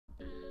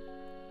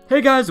Hey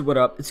guys, what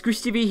up? It's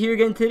Chris TV here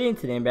again today, and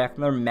today I'm back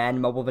with another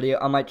Madden mobile video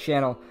on my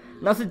channel.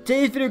 Now,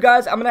 today's video,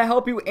 guys, I'm going to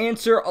help you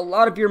answer a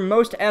lot of your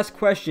most asked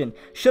question.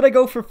 Should I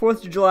go for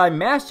 4th of July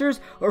Masters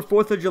or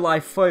 4th of July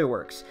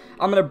fireworks?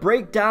 I'm going to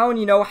break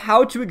down,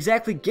 how to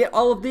exactly get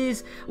all of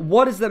these,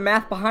 what is the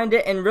math behind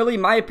it, and really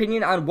my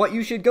opinion on what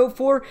you should go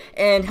for,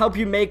 and help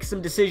you make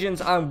some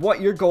decisions on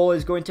what your goal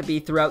is going to be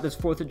throughout this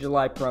 4th of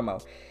July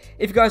promo.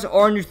 If you guys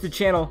are new to the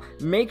channel,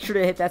 make sure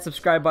to hit that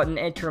subscribe button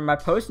and turn on my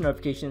post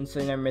notifications so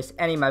you never miss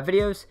any of my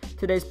videos.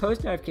 Today's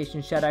post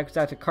notification shout out goes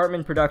out to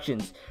Cartman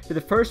Productions. For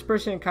the first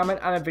person to comment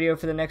on a video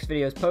for the next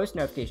video's post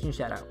notification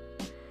shout out.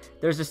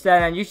 There's a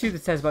stat on YouTube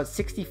that says about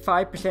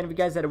 65% of you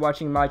guys that are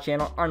watching my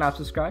channel are not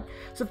subscribed.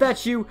 So if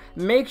that's you,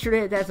 make sure to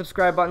hit that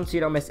subscribe button so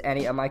you don't miss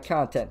any of my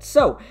content.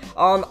 So,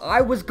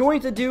 I was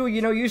going to do,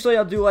 usually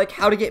I'll do like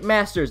how to get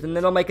masters, and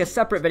then I'll make a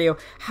separate video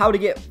how to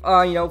get,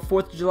 4th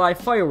of July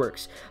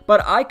fireworks.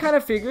 But I kind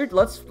of figured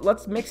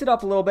let's mix it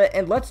up a little bit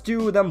and let's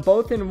do them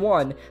both in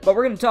one. But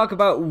we're going to talk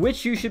about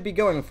which you should be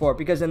going for,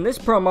 because in this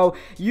promo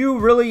you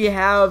really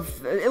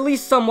have at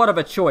least somewhat of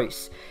a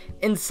choice.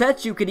 In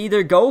sets, you could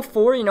either go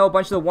for, a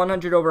bunch of the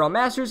 100 overall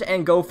masters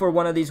and go for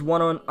one of these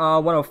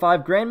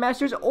 105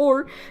 grandmasters,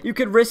 or you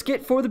could risk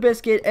it for the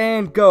biscuit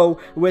and go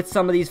with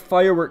some of these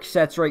fireworks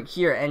sets right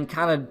here and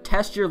kind of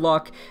test your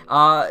luck,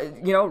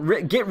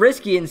 get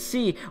risky and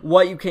see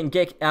what you can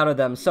get out of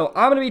them. So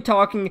I'm going to be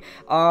talking,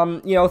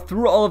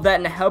 through all of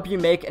that and help you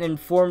make an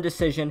informed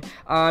decision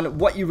on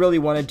what you really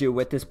want to do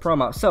with this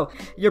promo. So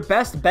your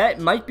best bet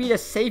might be to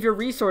save your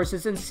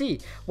resources and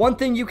see. One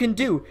thing you can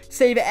do,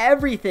 save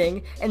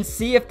everything and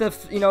see if the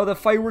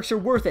fireworks are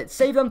worth it.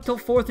 Save them till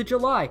 4th of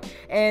July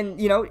and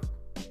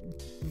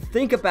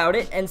think about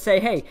it and say,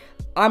 hey,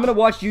 I'm gonna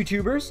watch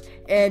YouTubers,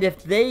 and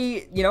if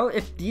they,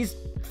 if these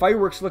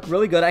fireworks look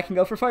really good, I can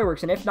go for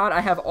fireworks, and if not,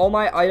 I have all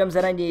my items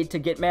that I need to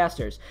get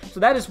masters. So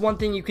that is one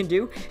thing you can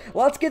do.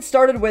 Let's get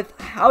started with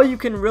how you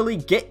can really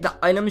get the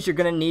items you're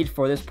gonna need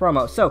for this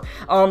promo. So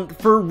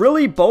for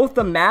really both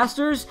the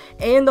masters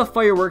and the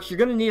fireworks, you're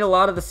gonna need a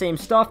lot of the same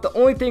stuff. The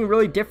only thing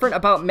really different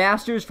about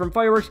masters from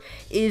fireworks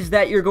is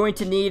that you're going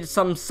to need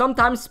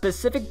sometimes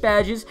specific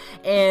badges,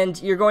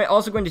 and you're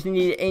also going to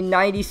need a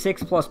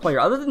 96 plus player.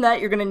 Other than that,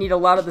 you're going to need a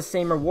lot of the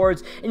same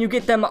rewards, and you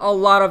get them a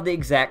lot of the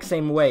exact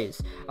same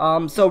ways.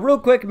 So real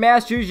quick,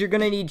 masters, you're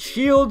going to need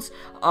shields,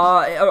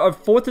 a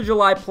 4th of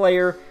July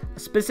player,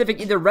 specific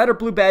either red or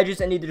blue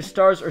badges, and either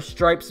stars or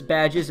stripes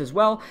badges as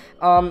well.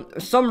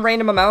 Some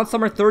random amounts,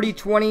 some are 30,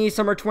 20,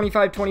 some are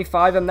 25,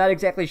 25. I'm not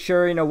exactly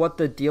sure, what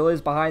the deal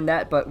is behind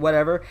that, but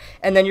whatever.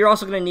 And then you're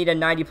also going to need a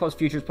 90 plus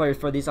futures players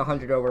for these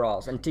 100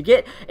 overalls. And to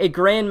get a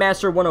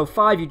Grandmaster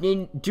 105,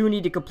 you do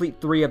need to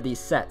complete 3 of these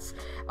sets.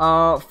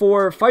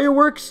 For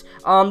fireworks,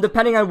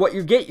 depending on what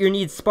you get, you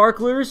need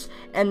sparklers,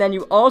 and then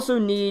you also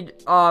need,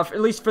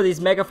 at least for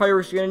these mega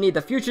fireworks, you're going to need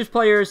the futures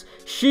players,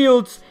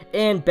 shields,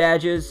 and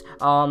badges.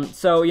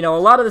 So, a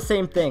lot of the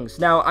same things.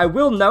 Now, I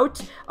will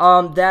note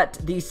that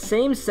the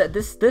same set,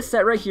 this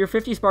set right here,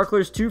 50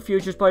 sparklers, 2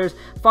 futures players,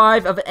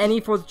 5 of any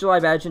 4th of July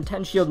badge, and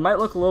 10 shield might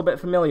look a little bit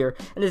familiar,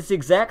 and it's the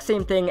exact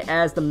same thing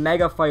as the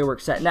mega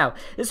fireworks set. Now,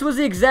 this was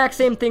the exact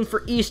same thing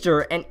for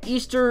Easter, and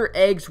Easter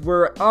eggs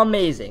were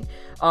amazing.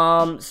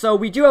 So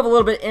we do have a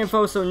little bit of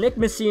info. So Nick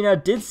Messina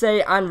did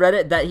say on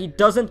Reddit that he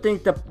doesn't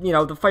think the,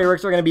 the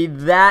fireworks are going to be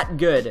that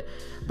good.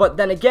 But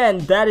then again,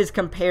 that is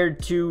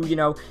compared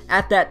to,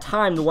 at that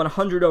time, the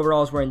 100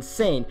 overalls were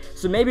insane.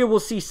 So maybe we'll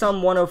see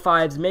some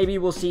 105s, maybe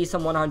we'll see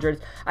some 100s.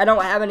 I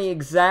don't have any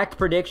exact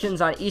predictions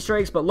on Easter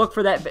eggs, but look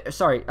for that,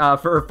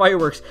 for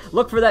fireworks.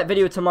 Look for that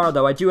video tomorrow,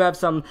 though. I do have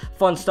some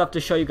fun stuff to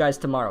show you guys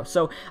tomorrow.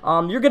 So,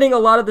 you're getting a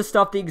lot of the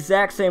stuff the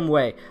exact same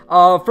way.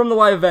 From the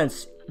live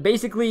events.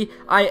 Basically,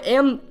 I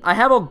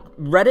have a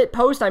Reddit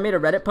post. I made a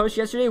Reddit post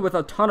yesterday with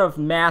a ton of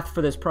math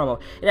for this promo.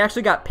 It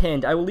actually got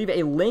pinned. I will leave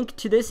a link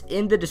to this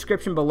in the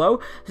description below,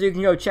 so you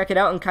can go check it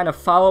out and kind of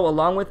follow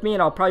along with me,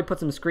 and I'll probably put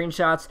some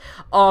screenshots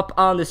up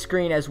on the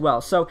screen as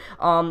well. So,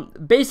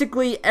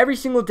 basically, every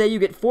single day you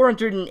get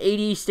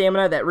 480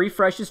 stamina that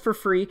refreshes for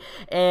free,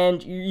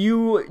 and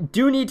you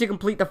do need to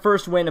complete the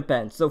first win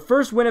events. So,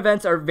 first win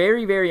events are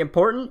very, very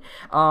important,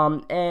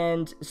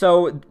 and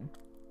so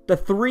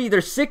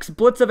there's 6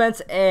 blitz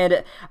events,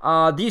 and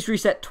these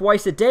reset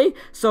twice a day,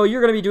 so you're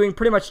going to be doing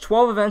pretty much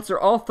 12 events. They're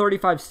all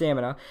 35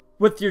 stamina.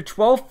 With your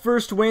 12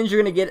 first wins,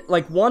 you're going to get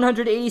like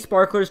 180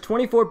 sparklers,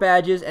 24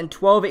 badges, and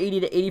 1280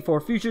 to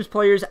 84 futures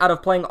players out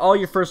of playing all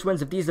your first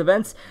wins of these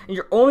events, and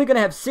you're only going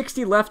to have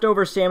 60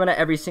 leftover stamina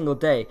every single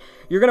day.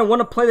 You're going to want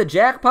to play the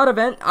jackpot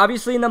event,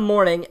 obviously in the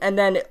morning, and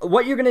then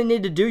what you're going to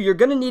need to do, you're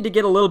going to need to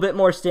get a little bit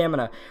more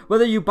stamina.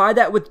 Whether you buy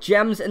that with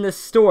gems in the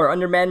store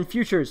under Madden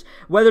Futures,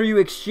 whether you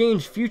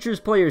exchange futures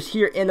players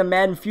here in the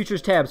Madden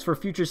Futures tabs for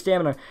future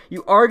stamina,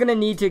 you are going to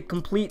need to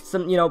complete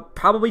some,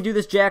 probably do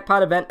this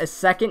jackpot event a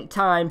second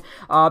time,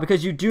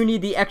 because you do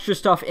need the extra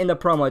stuff in the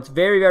promo. It's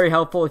very, very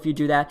helpful if you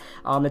do that.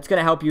 It's going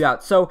to help you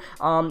out. So,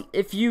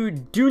 if you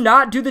do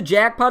not do the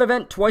jackpot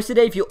event twice a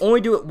day, if you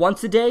only do it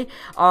once a day,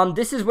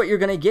 this is what you're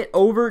going to get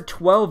over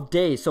 12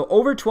 days. So,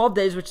 over 12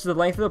 days, which is the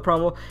length of the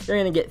promo, you're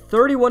going to get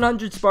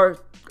 3,100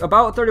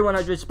 about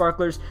 3,100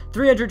 sparklers,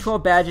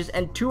 312 badges,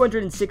 and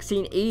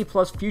 216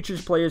 80+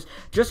 futures players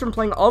just from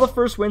playing all the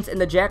first wins in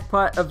the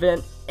jackpot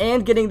event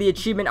and getting the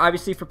achievement,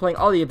 obviously, for playing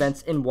all the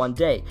events in one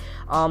day.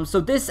 So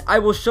this, I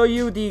will show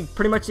you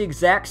pretty much the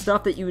exact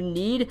stuff that you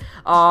need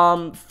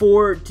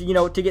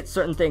to get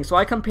certain things. So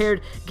I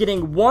compared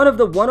getting one of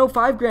the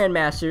 105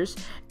 Grandmasters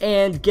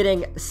and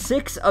getting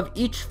 6 of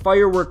each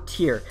firework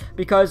tier,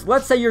 because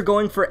let's say you're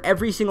going for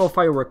every single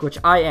firework, which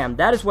I am.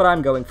 That is what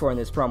I'm going for in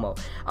this promo.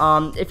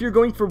 If you're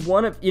going for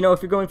one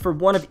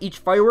of each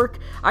firework,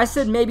 I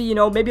said maybe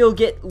you'll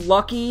get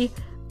lucky.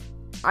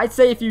 I'd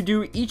say if you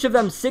do each of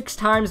them 6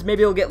 times,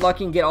 maybe you'll get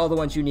lucky and get all the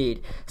ones you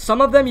need.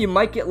 Some of them you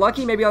might get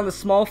lucky. Maybe on the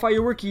small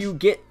firework you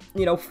get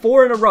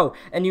 4 in a row,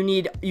 and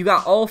you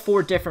got all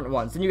 4 different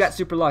ones, and you got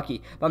super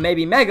lucky. But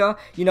maybe mega,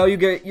 you're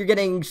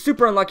getting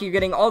super unlucky. You're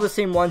getting all the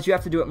same ones. You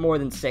have to do it more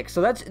than 6.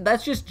 So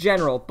that's just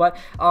general. But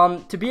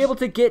to be able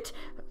to get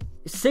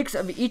 6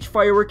 of each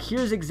firework,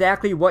 here's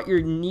exactly what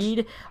you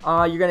need.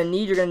 You're gonna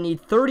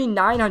need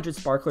 3,900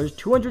 sparklers,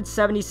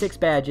 276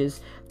 badges,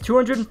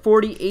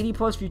 240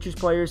 80+ futures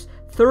players,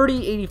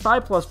 30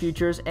 85+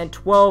 futures, and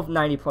 12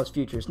 90+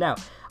 futures. Now,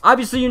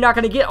 obviously, you're not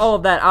going to get all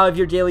of that out of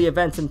your daily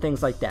events and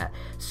things like that.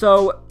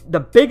 So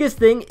the biggest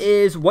thing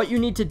is what you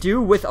need to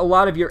do with a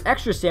lot of your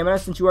extra stamina,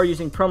 since you are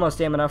using promo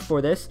stamina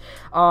for this.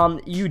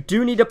 You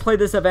do need to play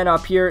this event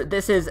up here.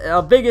 This is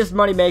a biggest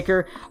money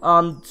maker.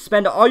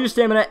 Spend all your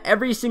stamina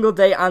every single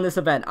day on this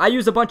event. I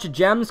use a bunch of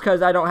gems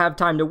because I don't have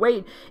time to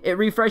wait. It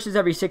refreshes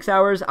every 6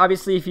 hours.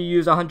 Obviously, if you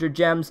use 100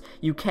 gems,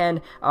 you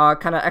can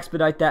kind of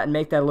expedite that and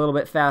make that a little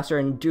bit faster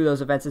and do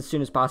those events as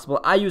soon as possible.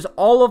 I use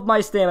all of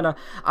my stamina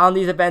on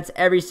these events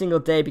every single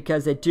day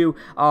because they do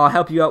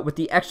help you out with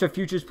the extra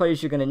futures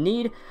players you're going to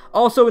need.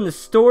 Also, in the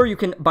store, you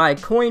can buy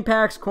coin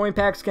packs. Coin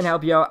packs can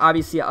help you out,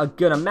 obviously, a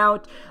good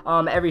amount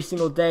every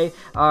single day.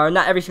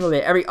 Not every single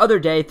day, every other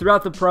day.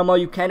 Throughout the promo,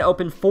 you can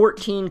open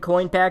 14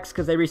 coin packs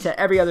because they reset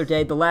every other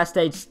day. The last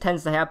day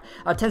tends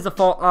to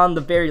fall on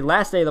the very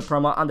last day of the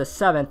promo, on the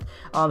 7th.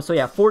 So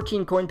yeah,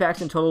 14 coin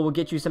packs in total will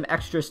get you some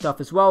extra stuff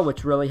as well,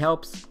 which really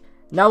helps.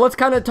 Now let's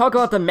kind of talk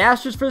about the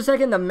Masters for a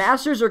second. The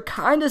Masters are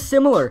kind of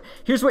similar.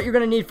 Here's what you're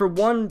going to need for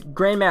one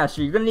Grandmaster.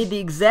 You're going to need the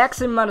exact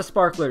same amount of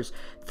sparklers,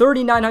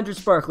 3,900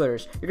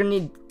 sparklers. You're going to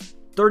need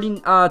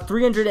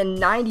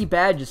 390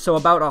 badges, so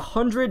about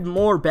 100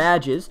 more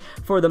badges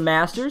for the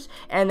Masters,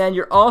 and then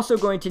you're also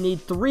going to need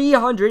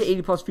 300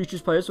 80+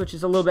 futures players, which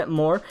is a little bit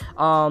more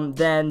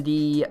than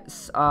the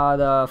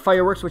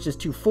fireworks, which is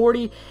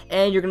 240,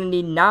 and you're going to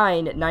need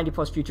 9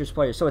 90+ futures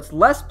players. So it's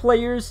less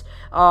players,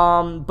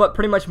 but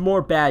pretty much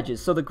more badges.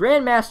 So the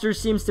Grandmaster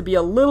seems to be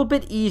a little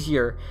bit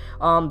easier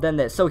than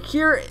this. So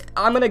here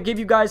I'm going to give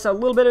you guys a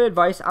little bit of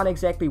advice on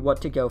exactly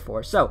what to go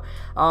for. So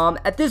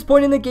at this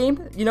point in the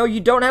game, you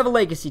don't have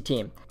a legacy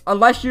team.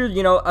 Unless you're,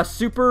 a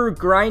super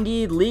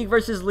grindy league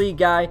versus league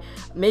guy,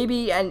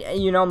 maybe,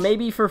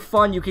 maybe for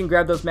fun you can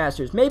grab those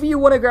Masters. Maybe you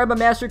want to grab a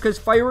Master because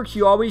fireworks,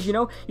 you always,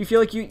 you feel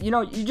like you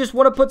just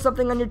want to put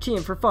something on your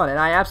team for fun, and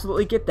I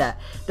absolutely get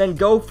that. Then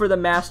go for the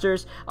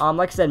Masters.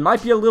 Like I said,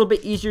 might be a little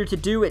bit easier to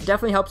do. It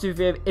definitely helps you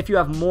if you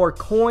have more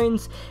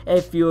coins,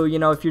 if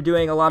if you're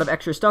doing a lot of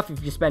extra stuff,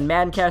 if you spend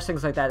Madden cash,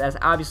 things like that. That's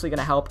obviously going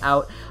to help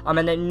out.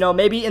 And then,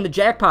 maybe in the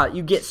jackpot,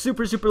 you get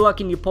super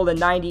lucky and you pull the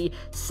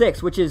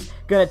 96, which is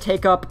going to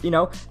take up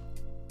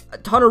a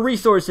ton of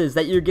resources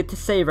that you get to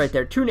save right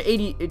there.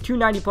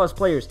 290+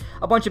 players,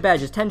 a bunch of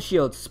badges, 10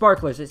 shields,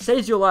 sparklers. It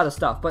saves you a lot of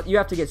stuff, but you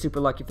have to get super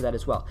lucky for that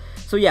as well.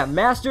 So yeah,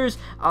 Masters,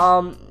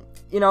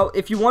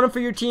 if you want them for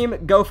your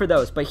team, go for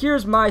those. But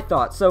here's my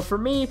thoughts. So for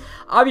me,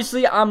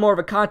 obviously, I'm more of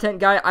a content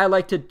guy. I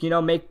like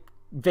to, make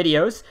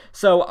videos.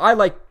 So I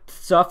like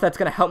stuff that's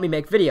going to help me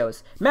make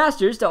videos.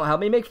 Masters don't help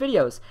me make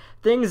videos.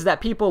 Things that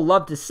people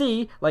love to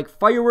see, like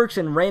fireworks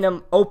and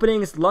random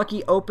openings,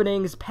 lucky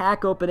openings,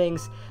 pack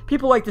openings,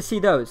 people like to see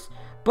those.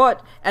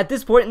 But at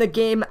this point in the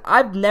game,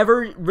 I've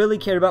never really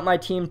cared about my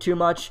team too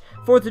much.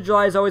 4th of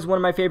July is always one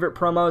of my favorite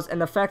promos,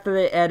 and the fact that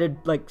they added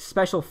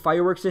special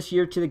fireworks this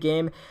year to the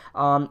game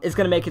is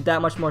going to make it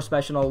that much more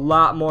special and a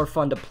lot more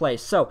fun to play.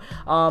 So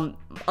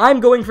I'm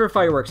going for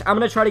fireworks. I'm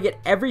going to try to get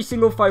every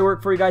single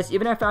firework for you guys,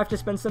 even if I have to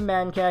spend some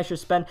Madden cash or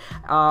spend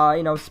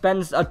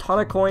a ton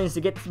of coins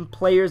to get some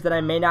players that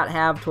I may not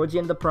have towards the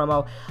end of the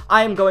promo.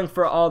 I am going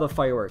for all the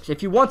fireworks.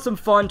 If you want some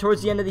fun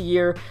towards the end of the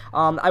year,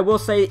 I will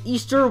say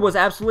Easter was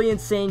absolutely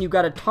insane. You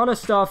got a ton of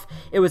stuff.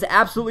 It was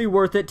absolutely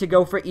worth it to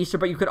go for Easter,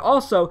 but you could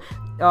also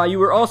you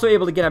were also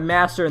able to get a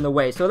Master in the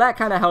way, so that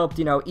kind of helped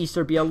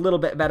Easter be a little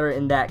bit better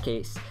in that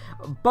case.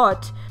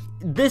 But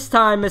this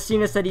time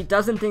Messina said he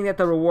doesn't think that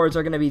the rewards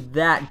are going to be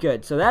that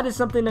good, so that is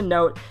something to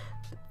note.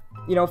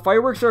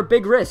 Fireworks are a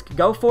big risk.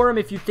 Go for them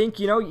if you think,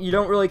 you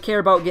don't really care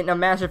about getting a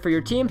Master for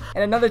your team.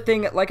 And another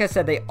thing, like I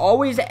said, they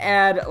always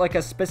add,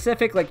 a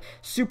specific,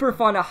 super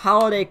fun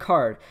holiday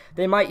card.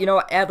 They might,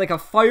 add, a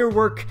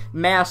firework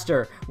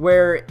Master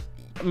where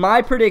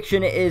my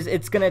prediction is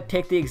it's going to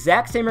take the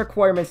exact same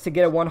requirements to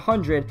get a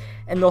 100,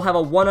 and they'll have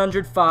a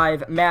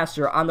 105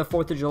 master on the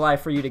 4th of July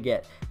for you to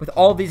get, with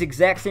all these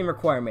exact same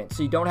requirements.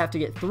 So you don't have to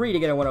get 3 to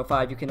get a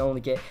 105. You can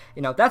only get,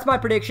 that's my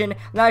prediction. I'm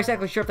not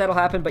exactly sure if that'll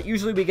happen, but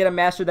usually we get a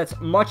master that's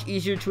much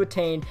easier to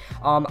attain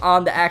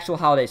on the actual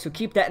holiday. So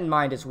keep that in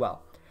mind as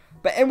well.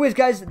 But anyways,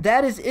 guys,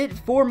 that is it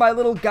for my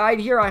little guide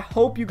here. I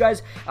hope you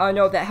guys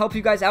know that helped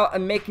you guys out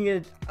in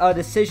making a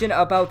decision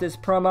about this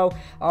promo.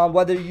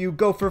 Whether you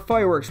go for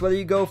fireworks, whether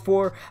you go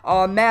for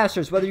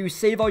masters, whether you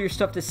save all your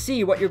stuff to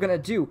see what you're gonna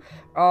do.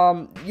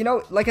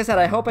 Like I said,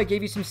 I hope I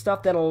gave you some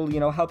stuff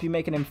that'll help you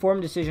make an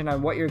informed decision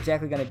on what you're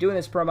exactly gonna do in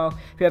this promo.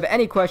 If you have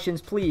any questions,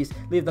 please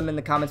leave them in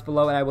the comments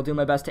below, and I will do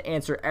my best to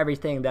answer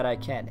everything that I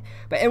can.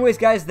 But anyways,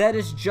 guys, that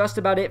is just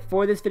about it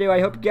for this video.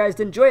 I hope you guys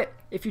did enjoy it.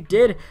 If you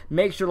did,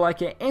 make sure to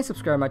like it and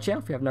subscribe to my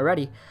channel if you haven't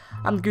already.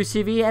 I'm Goose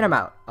TV, and I'm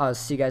out. I'll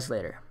see you guys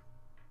later.